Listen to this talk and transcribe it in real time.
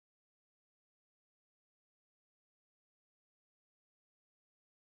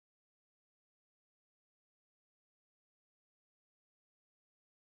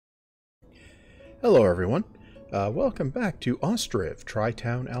Hello everyone, welcome back to Ostriv,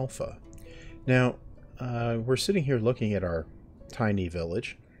 Tri-Town Alpha. Now, we're sitting here looking at our tiny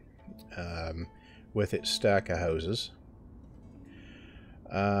village with its stack of houses.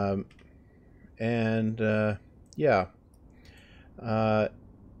 Yeah,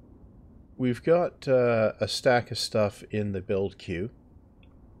 we've got a stack of stuff in the build queue.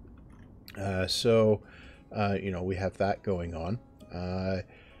 We have that going on.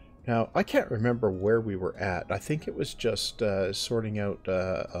 Now, I can't remember where we were at. I think it was just sorting out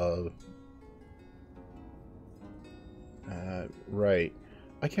right.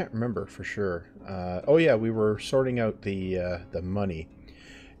 I can't remember for sure. Oh yeah, we were sorting out the money.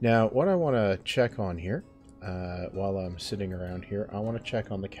 Now, what I want to check on here, while I'm sitting around here, I want to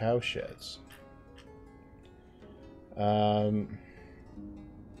check on the cow sheds.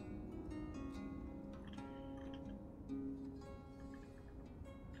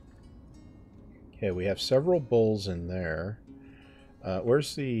 Okay, we have several bulls in there.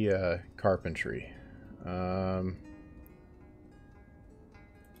 Where's the carpentry?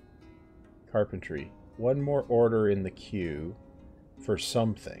 Carpentry. One more order in the queue for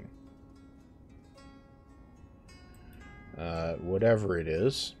something. Whatever it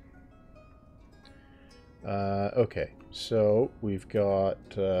is. Okay, so we've got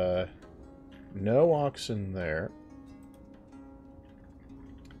no oxen there.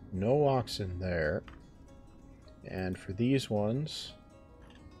 No oxen there. And for these ones,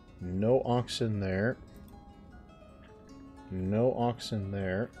 no oxen there. No oxen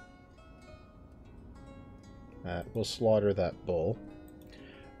there. We'll slaughter that bull.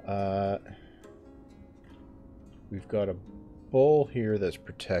 We've got a bull here that's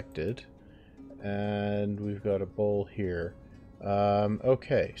protected. And we've got a bull here.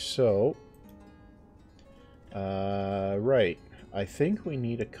 Okay, so... right. I think we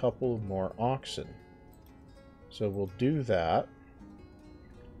need a couple more oxen. So we'll do that.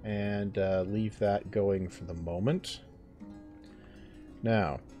 And leave that going for the moment.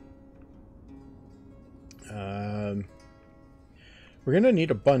 Now. We're going to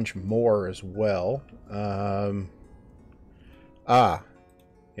need a bunch more as well.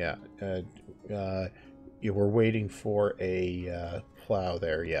 Yeah. You were waiting for a plow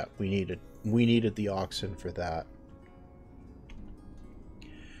there. Yeah, we needed the oxen for that.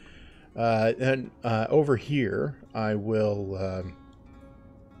 And over here, I will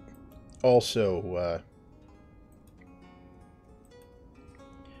also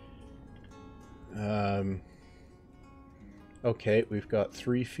okay, we've got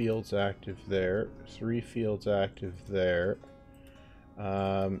 3 fields active there, 3 fields active there.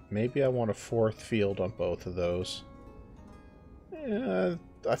 Maybe I want a 4th field on both of those. I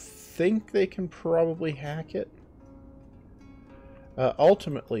think they can probably hack it.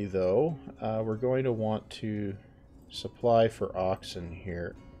 Ultimately, though, we're going to want to supply for oxen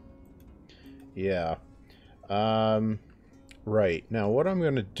here. Yeah. Right. Now, what I'm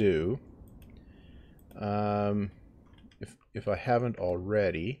going to do, if I haven't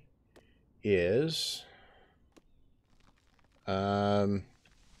already, is... put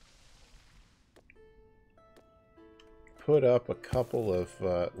up a couple of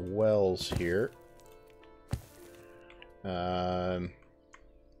wells here.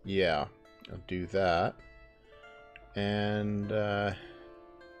 Yeah, I'll do that. And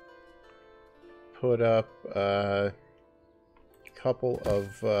put up a couple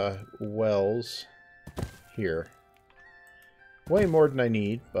of wells here. Way more than I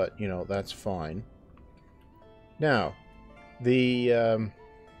need, but, you know, that's fine. Now, the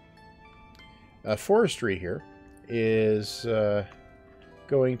forestry here is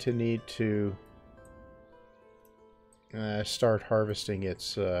going to need to start harvesting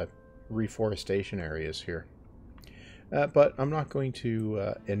its reforestation areas here. But I'm not going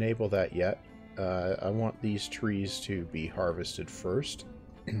to enable that yet. I want these trees to be harvested first.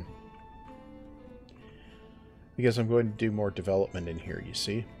 Because I'm going to do more development in here, you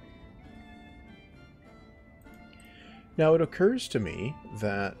see. Now, it occurs to me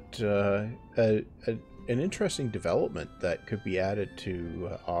that an interesting development that could be added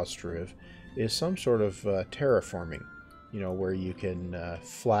to Ostriv is some sort of terraforming, you know, where you can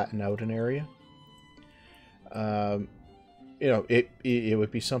flatten out an area. You know, it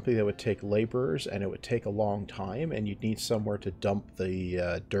would be something that would take laborers, and it would take a long time, and you'd need somewhere to dump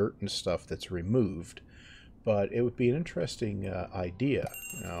the dirt and stuff that's removed. But it would be an interesting idea.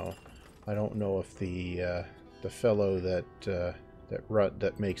 Now, I don't know if the fellow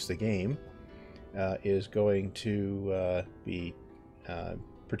that makes the game is going to be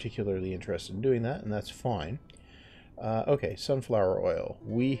particularly interested in doing that, and that's fine. Okay, sunflower oil.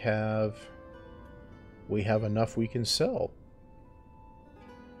 We have we have enough we can sell.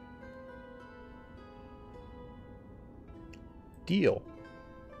 Deal.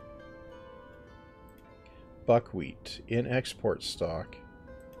 Buckwheat in export stock.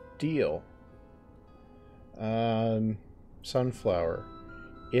 Deal. Sunflower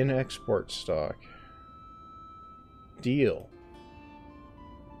in export stock. Deal.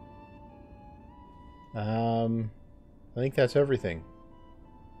 I think that's everything.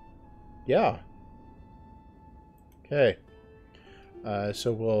 Yeah. Okay.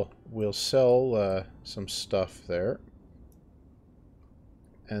 So we'll sell some stuff there.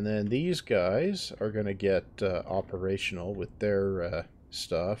 And then these guys are going to get operational with their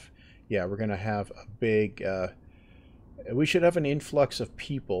stuff. Yeah, we're going to have a big... we should have an influx of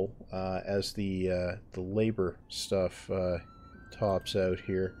people as the labor stuff tops out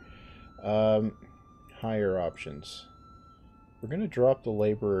here. Hire options. We're going to drop the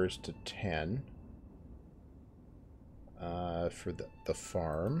laborers to 10 for the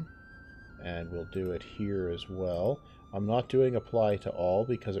farm. And we'll do it here as well. I'm not doing apply to all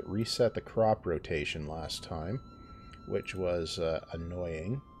because it reset the crop rotation last time, which was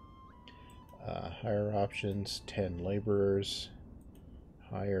annoying. Hire options, 10 laborers.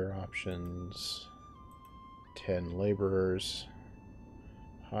 Hire options, 10 laborers.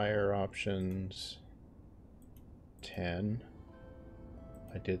 Hire options, 10.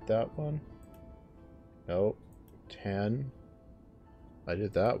 I did that one. Nope. 10. I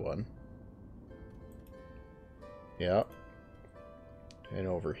did that one. Yeah. And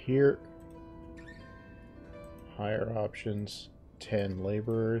over here, hire options, 10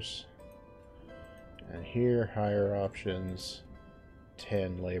 laborers. And here, hire options,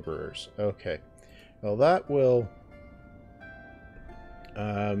 10 laborers. Okay. Well, that will...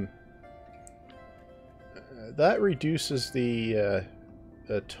 that reduces the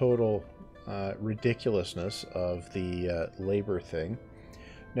total ridiculousness of the labor thing.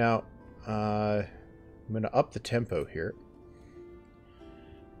 Now, I'm going to up the tempo here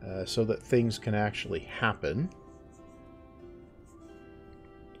so that things can actually happen.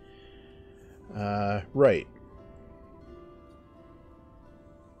 Right.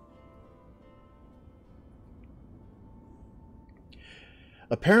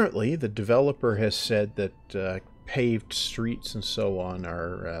 Apparently, the developer has said that paved streets and so on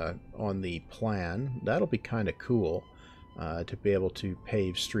are on the plan. That'll be kind of cool to be able to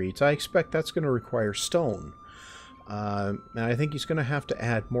pave streets. I expect that's going to require stone. And I think he's going to have to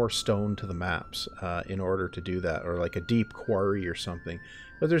add more stone to the maps in order to do that, or like a deep quarry or something.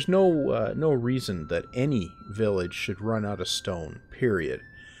 But there's no reason that any village should run out of stone, period.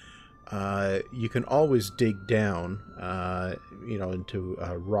 You can always dig down, into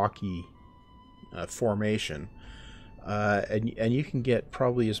a rocky formation, and you can get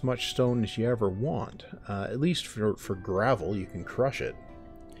probably as much stone as you ever want. At least for gravel, you can crush it.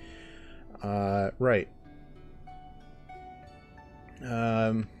 Right.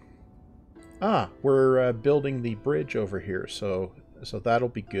 We're building the bridge over here, so that'll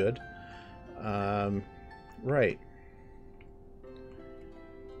be good. Right.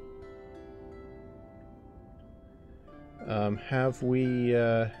 Have we...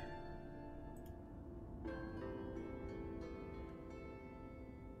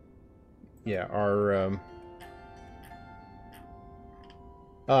 yeah, our...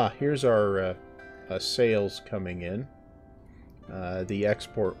 here's our sales coming in. The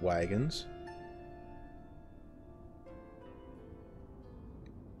export wagons.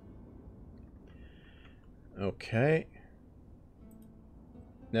 Okay.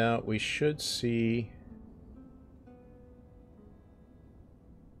 Now we should see...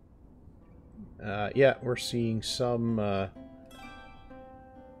 yeah, we're seeing some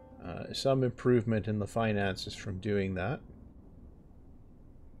improvement in the finances from doing that.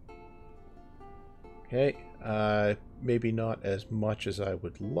 Okay, maybe not as much as I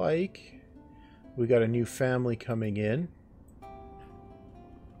would like. We got a new family coming in.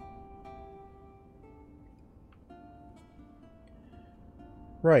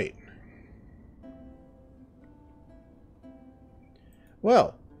 Right.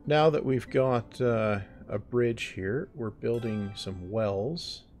 Well, now that we've got a bridge here, we're building some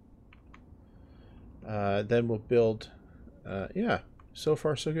wells. Then we'll build... yeah, so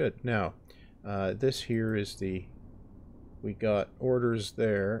far so good. Now, this here is the... We got orders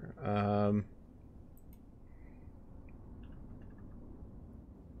there.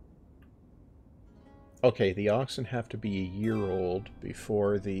 Okay, the oxen have to be a year old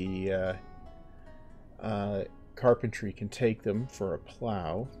before the carpentry can take them for a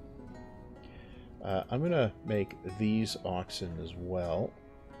plow. I'm going to make these oxen as well.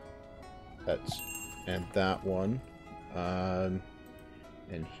 That's and that one. And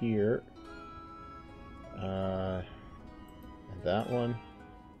here. And that one.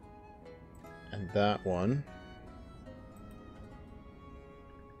 And that one.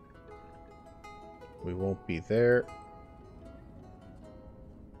 We won't be there.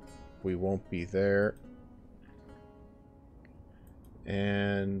 We won't be there.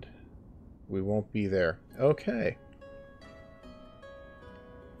 And we won't be there. Okay.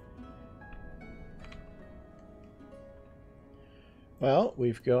 Well,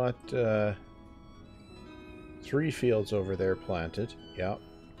 we've got 3 fields over there planted. Yep.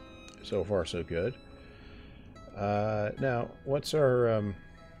 So far, so good. Now, what's our...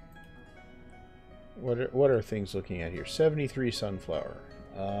 What are things looking at here? 73 sunflower.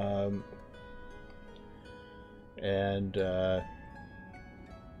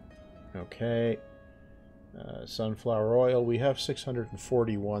 Okay. Sunflower oil. We have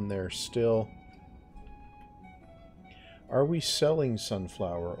 641 there still. Are we selling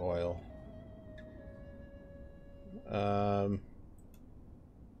sunflower oil?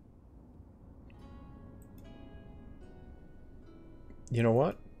 You know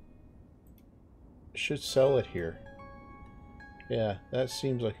what? Should sell it here. Yeah, that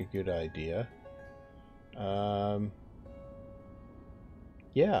seems like a good idea.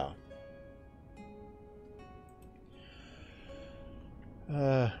 Yeah.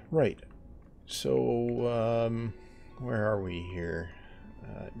 Right. So, where are we here?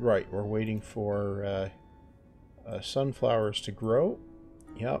 Right, we're waiting for sunflowers to grow.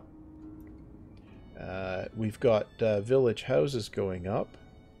 Yep. We've got village houses going up.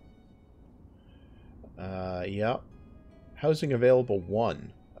 Yep. Housing available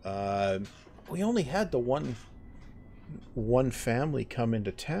 1. We only had the one family come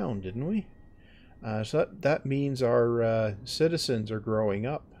into town, didn't we? So that means our citizens are growing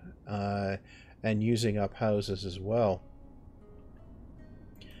up and using up houses as well.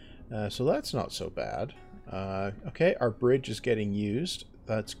 So that's not so bad. Okay, our bridge is getting used.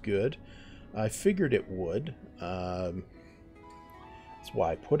 That's good. I figured it would. That's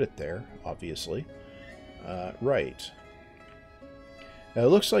why I put it there, obviously. Right. Now, it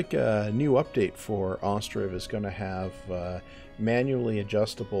looks like a new update for Ostriv is going to have manually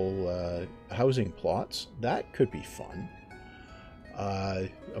adjustable housing plots. That could be fun.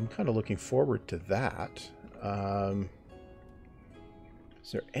 I'm kind of looking forward to that.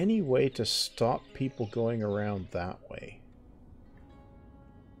 Is there any way to stop people going around that way?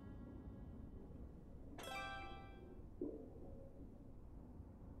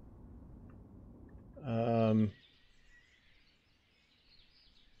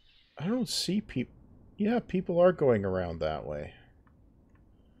 I don't see people. Yeah, people are going around that way.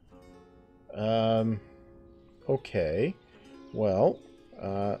 Okay. Well,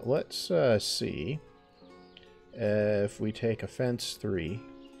 let's see if we take a fence 3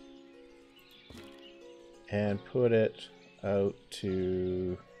 and put it out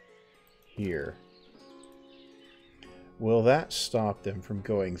to here. Will that stop them from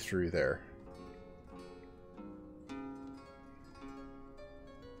going through there?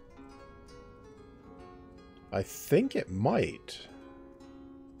 I think it might.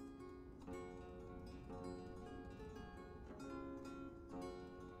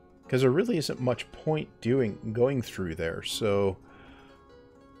 Because there really isn't much point going through there, so...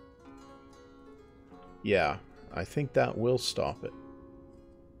 Yeah, I think that will stop it.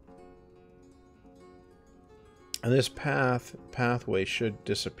 And this pathway should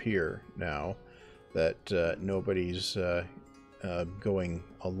disappear now that nobody's going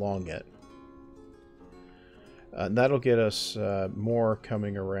along it. And that'll get us more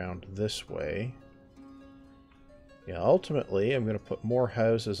coming around this way. Yeah, ultimately, I'm going to put more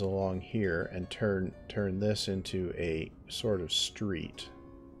houses along here and turn this into a sort of street.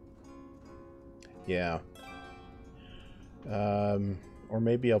 Yeah. Or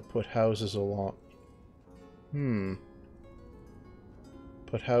maybe I'll put houses along...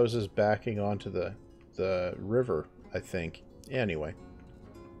 Put houses backing onto the river, I think. Anyway.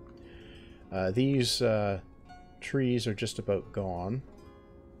 These trees are just about gone.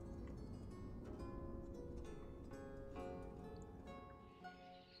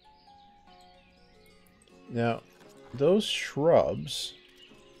 Now, those shrubs,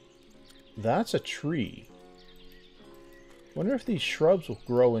 that's a tree. Wonder if these shrubs will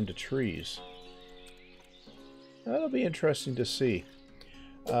grow into trees. That'll be interesting to see.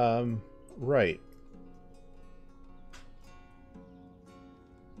 Right.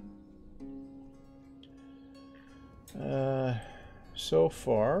 So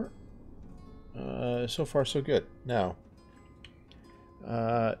far so good. Now,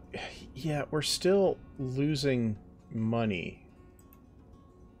 Uh, yeah, we're still losing money.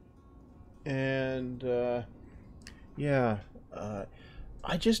 And, yeah,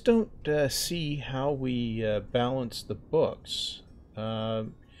 I just don't see how we balance the books.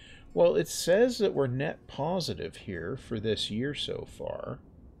 Um, well, it says that we're net positive here for this year so far.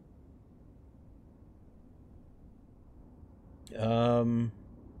 Um,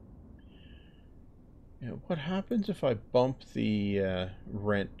 what happens if I bump the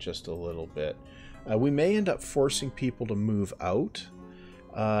rent just a little bit? We may end up forcing people to move out,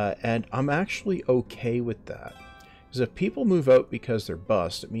 and I'm actually okay with that. Because if people move out because they're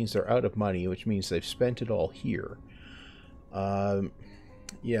bust, it means they're out of money, which means they've spent it all here.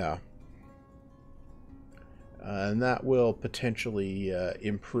 Yeah. And that will potentially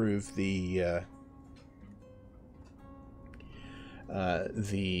improve the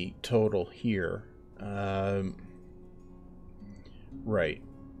total here. Right.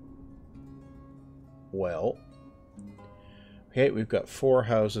 Well, okay, we've got 4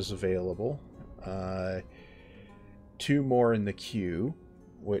 houses available. 2 more in the queue,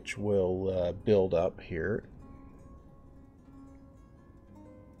 which will build up here.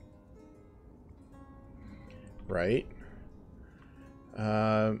 Right.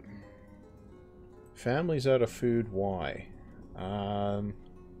 Family's out of food. Why?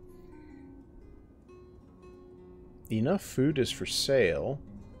 Enough food is for sale,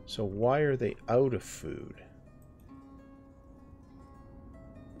 so why are they out of food?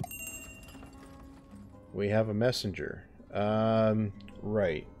 We have a messenger.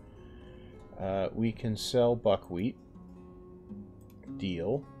 Right. We can sell buckwheat.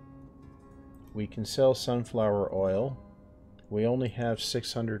 Deal. We can sell sunflower oil. We only have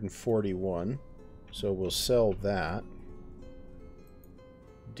 641, so we'll sell that.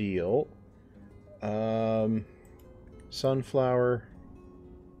 Deal. Sunflower.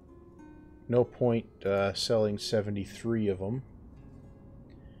 No point selling 73 of them.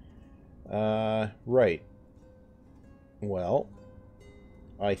 Right. Well,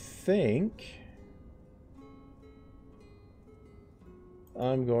 I think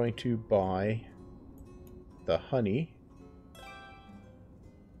I'm going to buy the honey.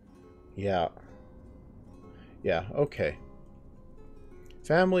 Yeah. Yeah, okay.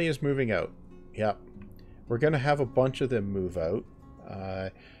 Family is moving out. Yep. We're going to have a bunch of them move out.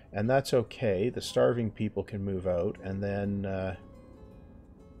 And that's okay. The starving people can move out. And then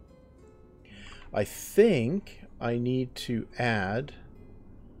I think I need to add...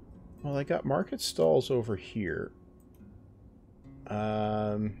 Well, I got market stalls over here.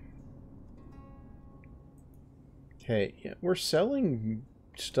 Okay, yeah, we're selling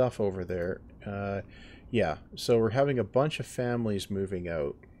stuff over there. Yeah, so we're having a bunch of families moving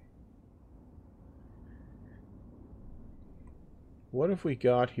out. What have we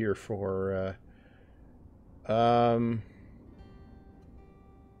got here for...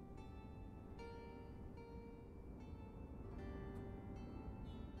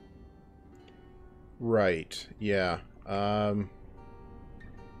 Right, yeah.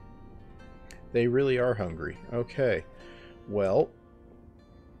 They really are hungry. Okay. Well.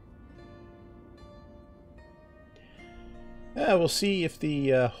 Yeah, we'll see if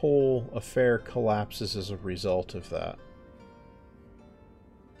the whole affair collapses as a result of that.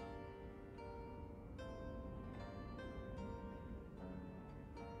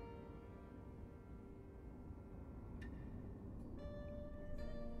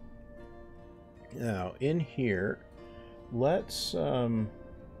 Now, in here, let's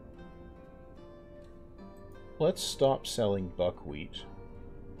stop selling buckwheat.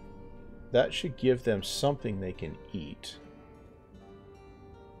 That should give them something they can eat.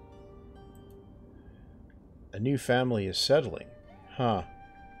 A new family is settling. Huh.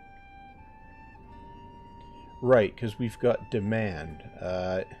 Right, because we've got demand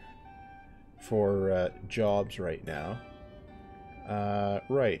for jobs right now.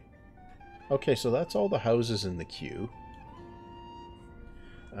 Right. Okay, so that's all the houses in the queue.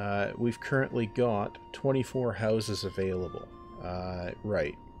 We've currently got 24 houses available.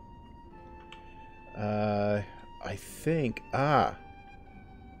 Right. I think...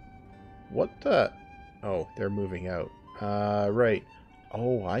 What the... Oh, they're moving out. Right.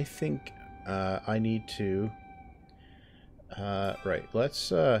 Oh, I think I need to... Right,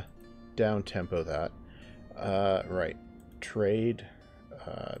 let's down-tempo that. Right. Trade...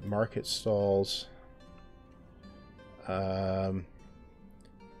 market stalls. 1,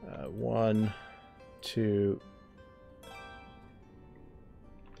 2.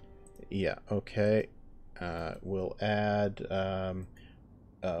 Yeah, okay. We'll add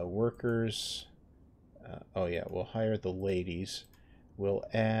workers. Oh yeah, we'll hire the ladies. We'll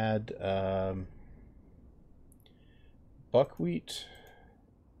add buckwheat,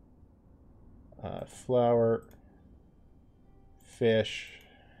 flour, fish,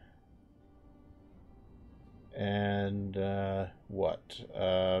 and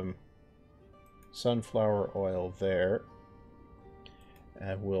sunflower oil there.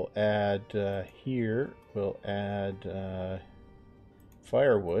 And we'll add here, we'll add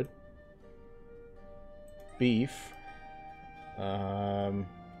firewood, beef. Yeah,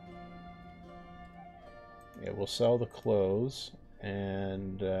 we'll sell the clothes,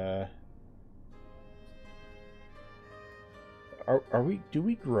 and do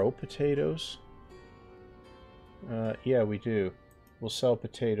we grow potatoes? Yeah, we do. We'll sell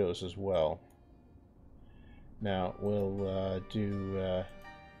potatoes as well. Now we'll do the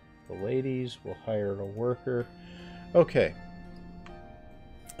ladies. We'll hire a worker. Okay.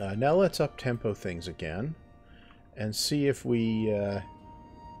 Now let's up tempo things again, and see if we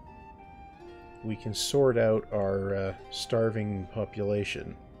can sort out our starving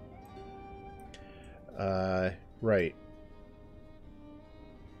population. Right.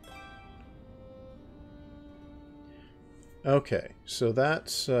 Okay, so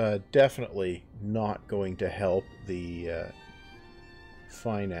that's definitely not going to help the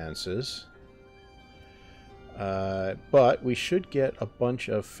finances. But we should get a bunch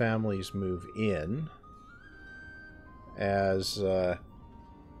of families move in as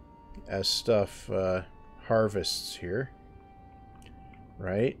stuff harvests here,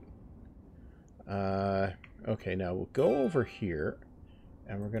 right? Okay, now we'll go over here,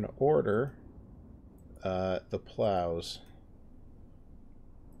 and we're going to order the plows.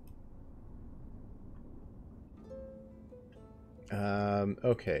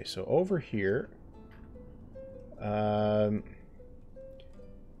 Okay, so over here, that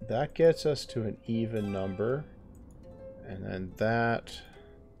gets us to an even number, and then that,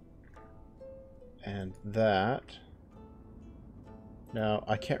 and that. Now,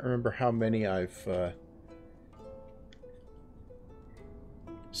 I can't remember how many I've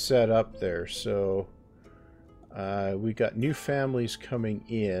set up there, so we got new families coming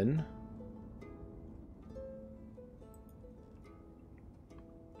in.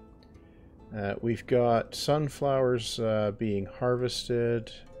 We've got sunflowers being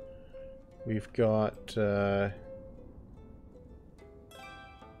harvested. We've got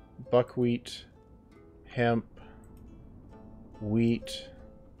buckwheat, hemp, wheat,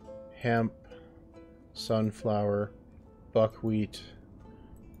 hemp, sunflower, buckwheat,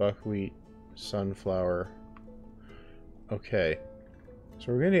 buckwheat, sunflower. Okay,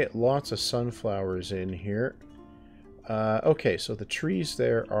 so we're going to get lots of sunflowers in here. Okay, so the trees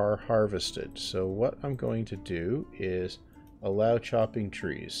there are harvested. So what I'm going to do is allow chopping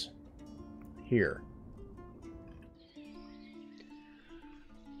trees here.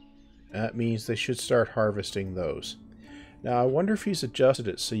 That means they should start harvesting those. Now I wonder if he's adjusted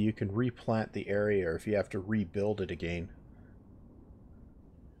it so you can replant the area, or if you have to rebuild it again.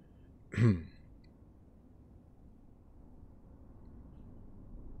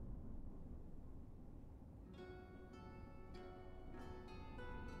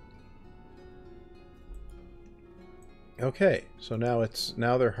 Okay, so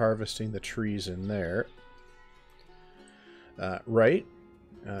now they're harvesting the trees in there. Right.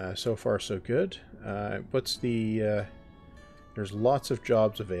 So far so good. What's the there's lots of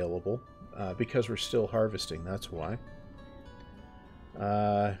jobs available because we're still harvesting, that's why.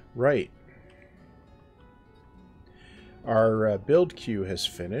 Right. Our build queue has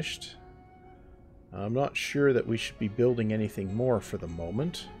finished. I'm not sure that we should be building anything more for the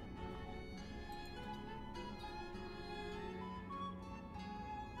moment.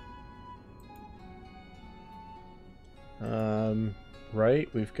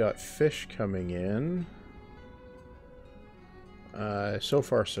 Right, we've got fish coming in. So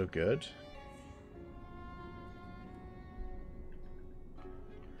far so good.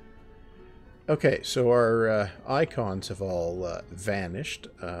 Okay, so our icons have all vanished,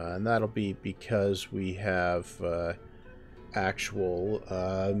 and that'll be because we have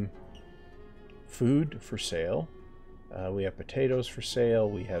actual food for sale. We have potatoes for sale,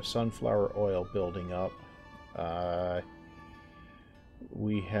 we have sunflower oil building up.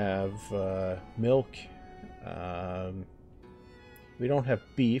 We have milk. We don't have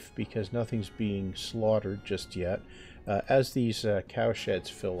beef because nothing's being slaughtered just yet. As these cow sheds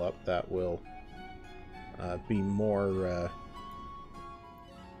fill up, that will be more...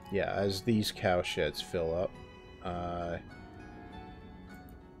 yeah, as these cow sheds fill up.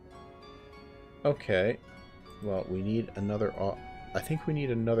 Okay. Well, we need another... I think we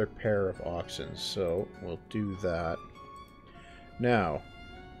need another pair of oxen, so we'll do that. Now,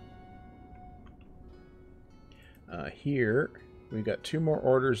 here, we've got 2 more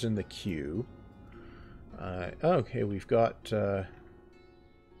orders in the queue. Okay, we've got a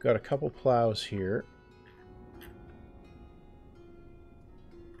couple plows here.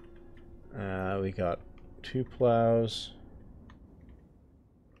 We got 2 plows,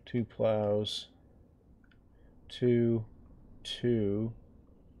 2 plows, 2, 2,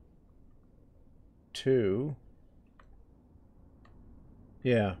 2.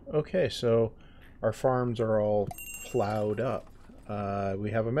 Yeah, okay, so our farms are all plowed up.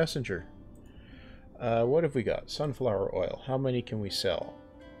 We have a messenger. What have we got? Sunflower oil. How many can we sell?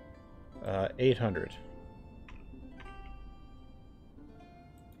 800.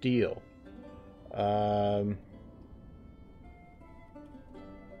 Deal.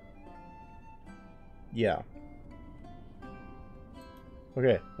 Yeah.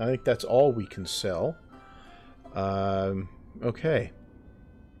 Okay, I think that's all we can sell. Okay.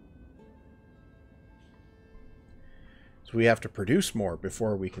 So we have to produce more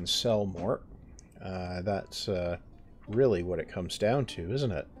before we can sell more. That's really what it comes down to,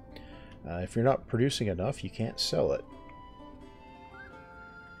 isn't it? If you're not producing enough, you can't sell it.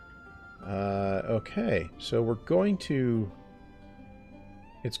 Okay, so we're going to...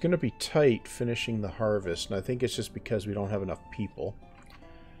 It's going to be tight finishing the harvest, and I think it's just because we don't have enough people.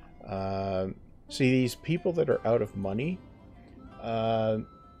 See, these people that are out of money,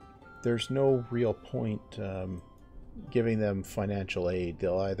 there's no real point giving them financial aid.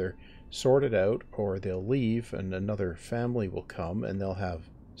 They'll either sort it out or they'll leave and another family will come and they'll have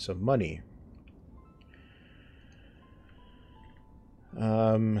some money.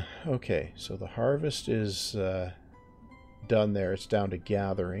 Okay, so the harvest is done there. It's down to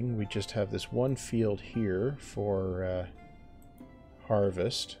gathering. We just have this one field here for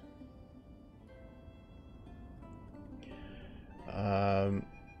harvest.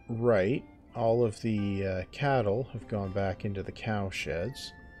 Right. All of the cattle have gone back into the cow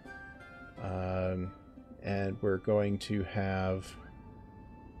sheds. And we're going to have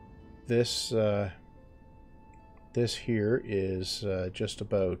this... this here is just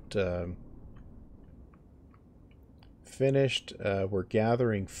about finished. We're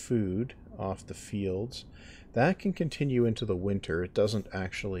gathering food off the fields. That can continue into the winter. It doesn't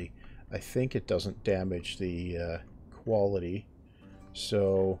actually... I think it doesn't damage the quality.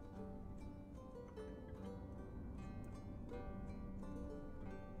 So...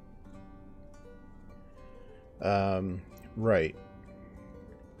 right.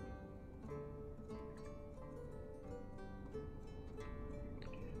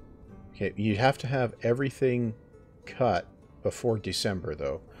 Okay, you have to have everything cut before December,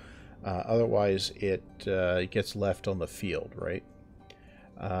 though. Otherwise, it gets left on the field, right?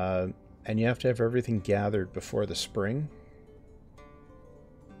 And you have to have everything gathered before the spring.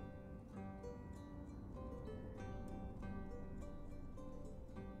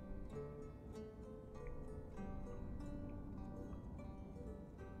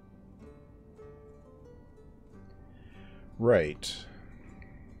 Right.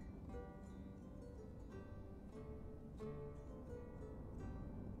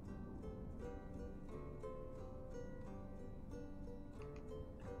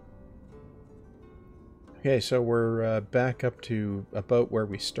 Okay, so we're back up to about where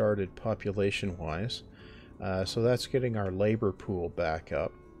we started population-wise. So that's getting our labor pool back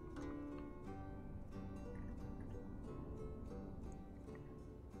up.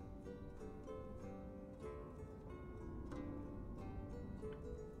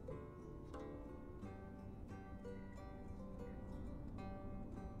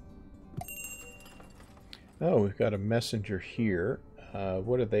 Oh, we've got a messenger here.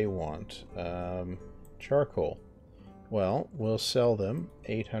 What do they want? Charcoal. Well, we'll sell them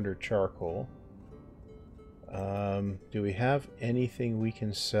 800 charcoal. Do we have anything we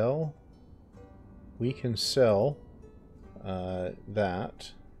can sell? We can sell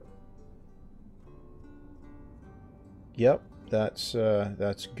that. Yep, that's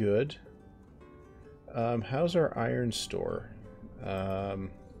good. How's our iron store?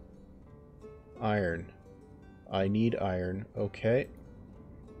 Iron. I need iron. Okay.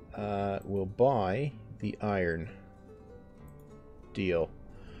 We'll buy the iron. Deal.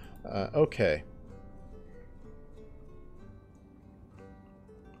 Okay.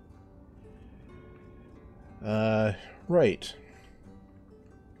 Right.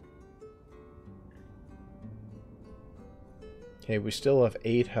 Okay, we still have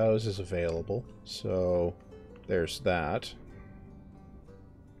 8 houses available, so there's that.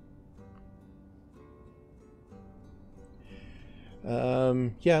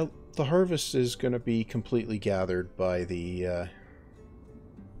 Yeah, the harvest is going to be completely gathered by the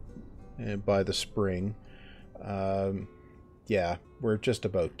by the spring. Yeah, we're just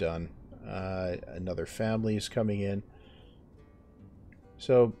about done. Another family is coming in.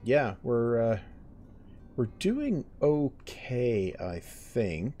 So yeah, we're doing okay, I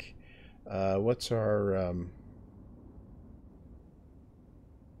think. What's our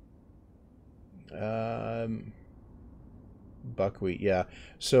buckwheat? Yeah.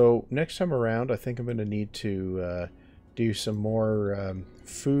 So next time around, I think I'm going to need to do some more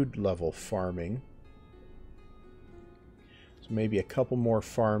food level farming. So maybe a couple more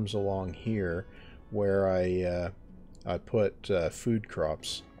farms along here where I put food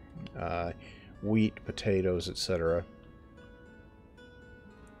crops, wheat, potatoes, etc.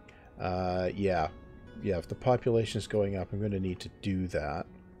 Yeah, if the population is going up, I'm going to need to do that.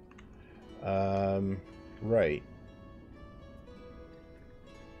 Right.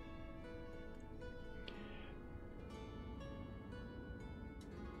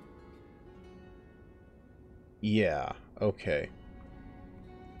 Yeah, okay.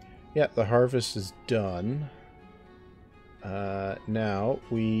 Yeah, the harvest is done. Now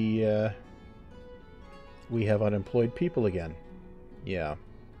we have unemployed people again. Yeah.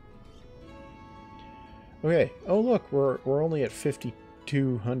 Okay. Oh look, we're only at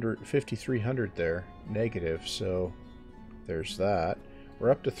 5,300 there, negative. So there's that.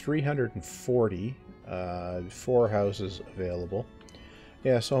 We're up to 340. 4 houses available.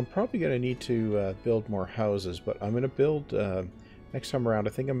 Yeah, so I'm probably going to need to build more houses, but I'm going to build next time around.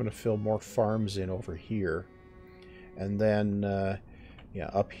 I think I'm going to fill more farms in over here. And then, yeah,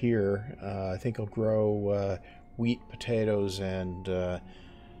 up here, I think I'll grow wheat, potatoes, and yeah,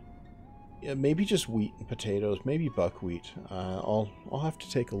 maybe just wheat and potatoes, maybe buckwheat. I'll have to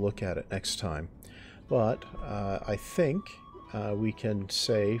take a look at it next time. But I think we can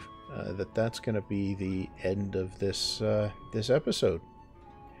say that that's going to be the end of this this episode.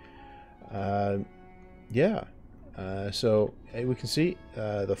 Yeah. So we can see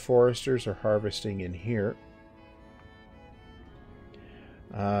the foresters are harvesting in here.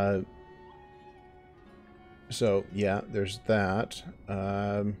 So yeah, there's that.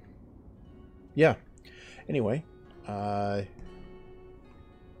 Yeah. Anyway,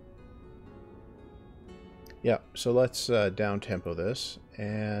 yeah. So let's down tempo this,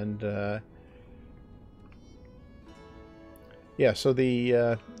 and yeah. So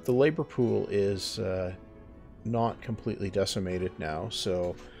the labor pool is not completely decimated now.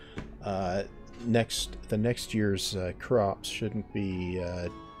 So the next year's crops shouldn't be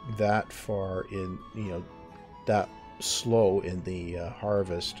that far in, that slow in the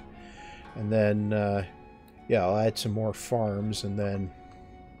harvest. And then yeah, I'll add some more farms, and then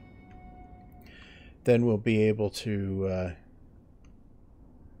we'll be able to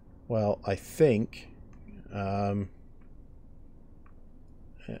well, I think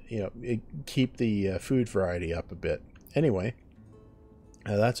keep the food variety up a bit. Anyway,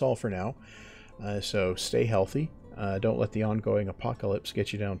 that's all for now. So stay healthy. Don't let the ongoing apocalypse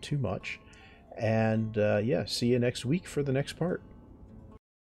get you down too much. And yeah, see you next week for the next part.